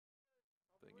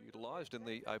utilised in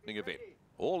the opening event.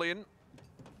 All in.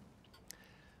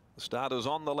 The starters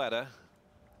on the ladder.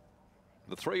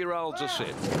 The three-year-olds are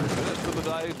set. First of the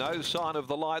day, no sign of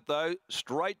the light though.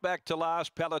 Straight back to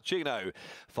last, Palacino.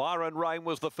 Fire and Rain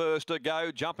was the first to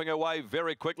go. Jumping away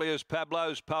very quickly is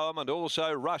Pablo's Poem, and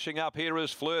also rushing up here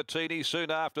is Flirtini soon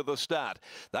after the start.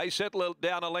 They settle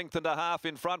down a length and a half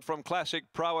in front from Classic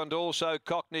Pro and also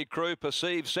Cockney Crew.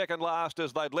 Perceived second last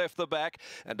as they'd left the back.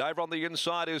 And over on the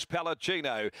inside is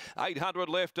Palacino. 800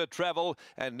 left to travel,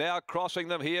 and now crossing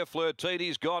them here,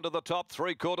 Flirtini's gone to the top.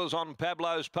 3/4 on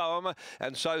Pablo's Poem.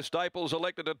 And so Staples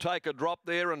elected to take a drop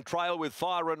there and trail with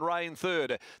Fire and Rain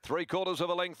third. 3/4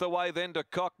 of a length away then to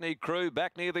Cockney Crew.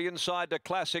 Back near the inside to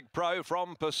Classic Pro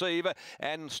from Perceive.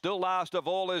 And still last of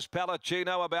all is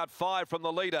Palacino, about 5 from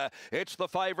the leader. It's the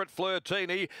favourite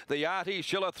Flirtini. The Artie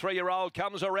Schiller 3-year-old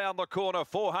comes around the corner.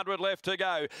 400 left to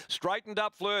go. Straightened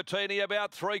up Flirtini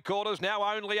about 3/4. Now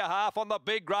only a half on the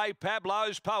big grey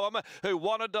Pablo's Poem, who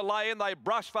wanted to lay in. They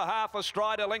brushed for half a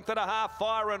stride, a length and a half.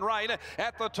 Fire and Rain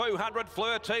at the 200.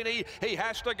 Flirtini, he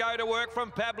has to go to work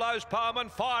from Pablo's Poem,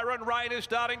 and Fire and Rain is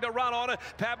starting to run on.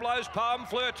 Pablo's Poem,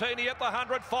 Flirtini at the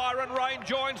 100. Fire and Rain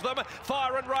joins them.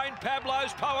 Fire and Rain,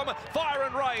 Pablo's Poem, Fire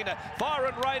and Rain. Fire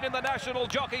and Rain in the National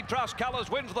Jockey Trust colours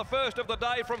wins the first of the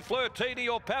day from Flirtini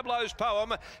or Pablo's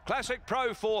Poem. Classic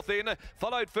Pro fourth in,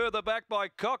 followed further back by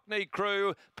Cockney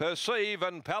Crew, Perceive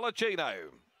and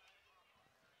Palacino.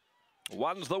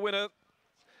 One's the winner.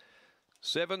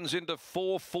 7's into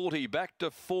 440, back to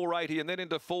 480 and then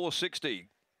into 460.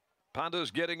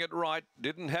 Punters getting it right,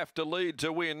 didn't have to lead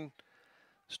to win.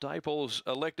 Staples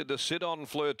elected to sit on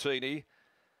Flirtini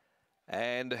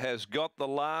and has got the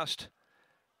last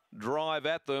drive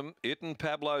at them. It and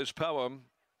Pablo's Poem,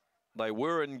 they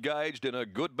were engaged in a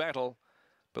good battle,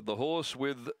 but the horse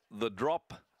with the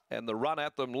drop and the run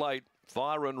at them late,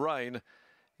 Fire and Rain,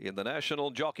 in the National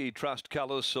Jockey Trust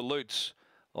colours, salutes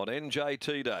on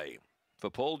NJT Day. For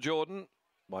Paul Jordan,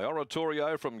 my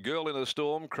oratorio from Girl in a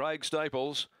Storm, Craig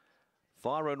Staples.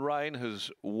 Fire and Rain has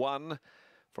won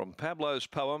from Pablo's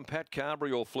Poem, Pat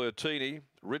Carberry or Flirtini,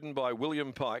 ridden by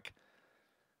William Pike.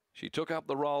 She took up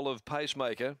the role of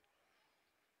pacemaker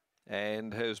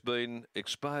and has been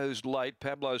exposed late.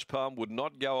 Pablo's Poem would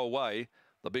not go away.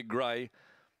 The big grey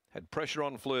had pressure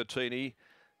on Flirtini.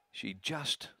 She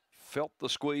just felt the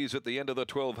squeeze at the end of the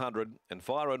 1200, and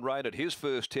Fire and Rain at his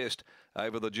first test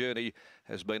over the journey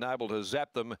has been able to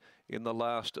zap them in the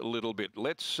last little bit.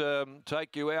 Let's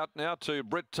take you out now to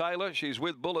Britt Taylor. She's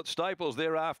with Bullet Staples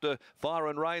thereafter Fire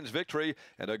and Rain's victory,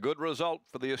 and a good result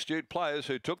for the astute players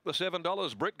who took the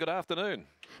 $7. Britt, good afternoon.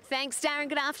 Thanks, Darren.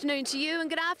 Good afternoon to you, and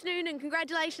good afternoon and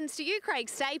congratulations to you, Craig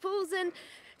Staples. And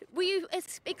were you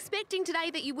expecting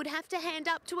today that you would have to hand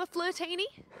up to a Flirtini?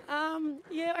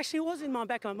 Yeah, actually it was in my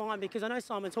back of my mind, because I know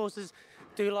Simon's horses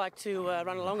do like to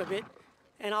run along a bit,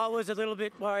 and I was a little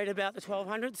bit worried about the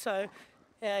 1200, so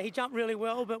he jumped really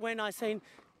well, but when I seen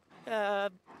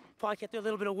Pike get a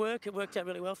little bit of work, it worked out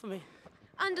really well for me.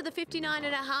 Under the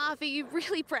 59.5, are you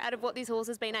really proud of what this horse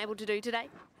has been able to do today?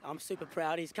 I'm super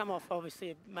proud. He's come off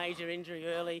obviously a major injury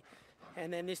early,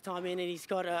 and then this time in he's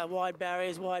got wide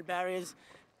barriers,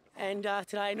 and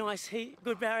today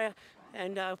good barrier,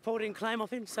 and Paul didn't claim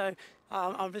off him, so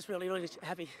I'm just really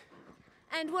happy.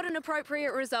 And what an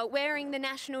appropriate result. Wearing the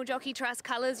National Jockey Trust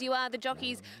colours, you are the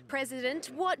jockey's president.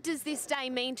 What does this day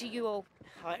mean to you all?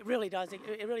 It really does.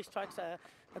 It really strikes a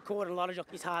chord in a lot of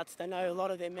jockeys' hearts. They know a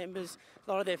lot of their members,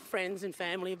 a lot of their friends and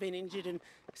family have been injured and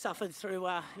suffered through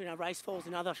race falls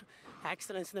and other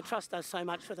accidents, and the Trust does so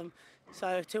much for them.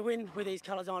 So to win with these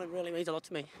colours on, it really means a lot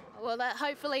to me. Well,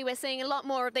 hopefully we're seeing a lot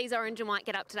more of these orange and white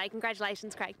get up today.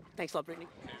 Congratulations, Craig. Thanks a lot, Brittany.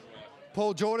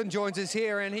 Paul Jordan joins us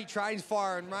here, and he trains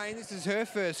Fire and Rain. This is her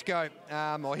first go,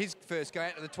 or his first go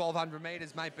out to the 1200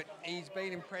 metres, mate, but he's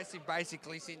been impressive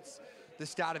basically since the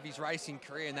start of his racing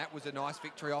career, and that was a nice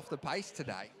victory off the pace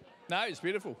today. No, it's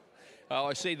beautiful.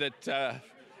 I see that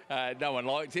no one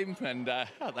liked him, and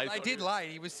they did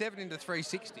late. He was 7 into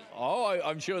 360. Oh,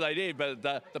 I'm sure they did, but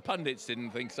the pundits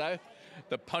didn't think so.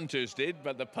 The punters did,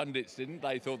 but the pundits didn't.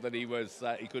 They thought that he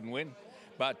couldn't win.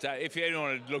 But if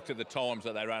anyone had looked at the times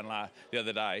that they ran the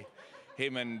other day,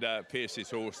 him and Pierce's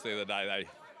horse the other day,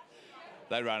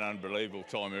 they ran an unbelievable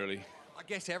time early. I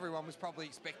guess everyone was probably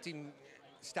expecting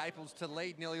Staples to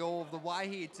lead nearly all of the way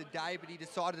here today, but he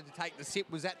decided to take the sip.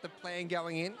 Was that the plan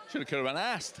going in? Could have been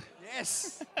asked.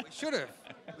 Yes, we should have.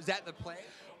 Was that the plan?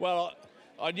 Well,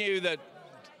 I knew that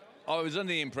I was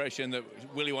under the impression that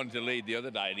Willie wanted to lead the other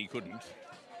day and he couldn't.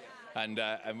 And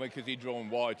because he'd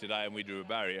drawn wide today and we drew a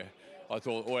barrier, I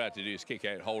thought all I had to do is kick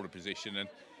out, hold a position,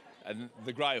 and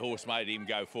the grey horse made him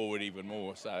go forward even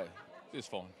more. So Just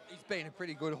fine. He's been a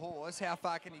pretty good horse. How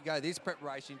far can he go this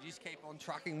preparation? Do you just keep on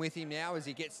trucking with him now as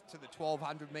he gets to the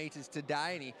 1,200 metres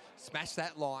today and he smashed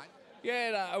that line?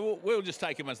 Yeah, no, we'll just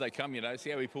take him as they come, you know, see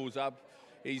how he pulls up.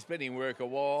 He's been in work a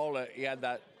while. He had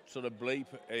that sort of bleep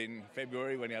in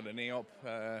February when he had a knee op.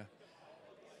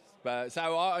 But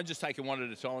so I just take him one at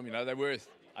a time, you know. They're worth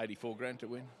 84 grand to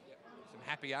win. Some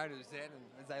happy owners then, and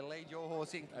as they lead your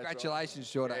horse in.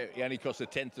 Congratulations, Jordan. Yeah, he only cost a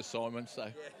tenth of Simon, so.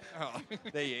 Yeah. Oh,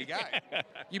 there you go.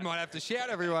 You might have to shout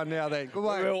everyone now then. Good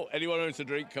way. Well, anyone who wants a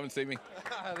drink, come and see me.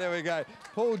 There we go.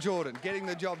 Paul Jordan getting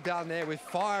the job done there with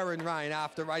fire and rain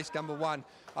after race number 1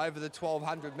 over the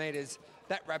 1,200 metres.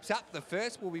 That wraps up the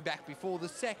first. We'll be back before the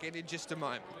second in just a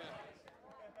moment.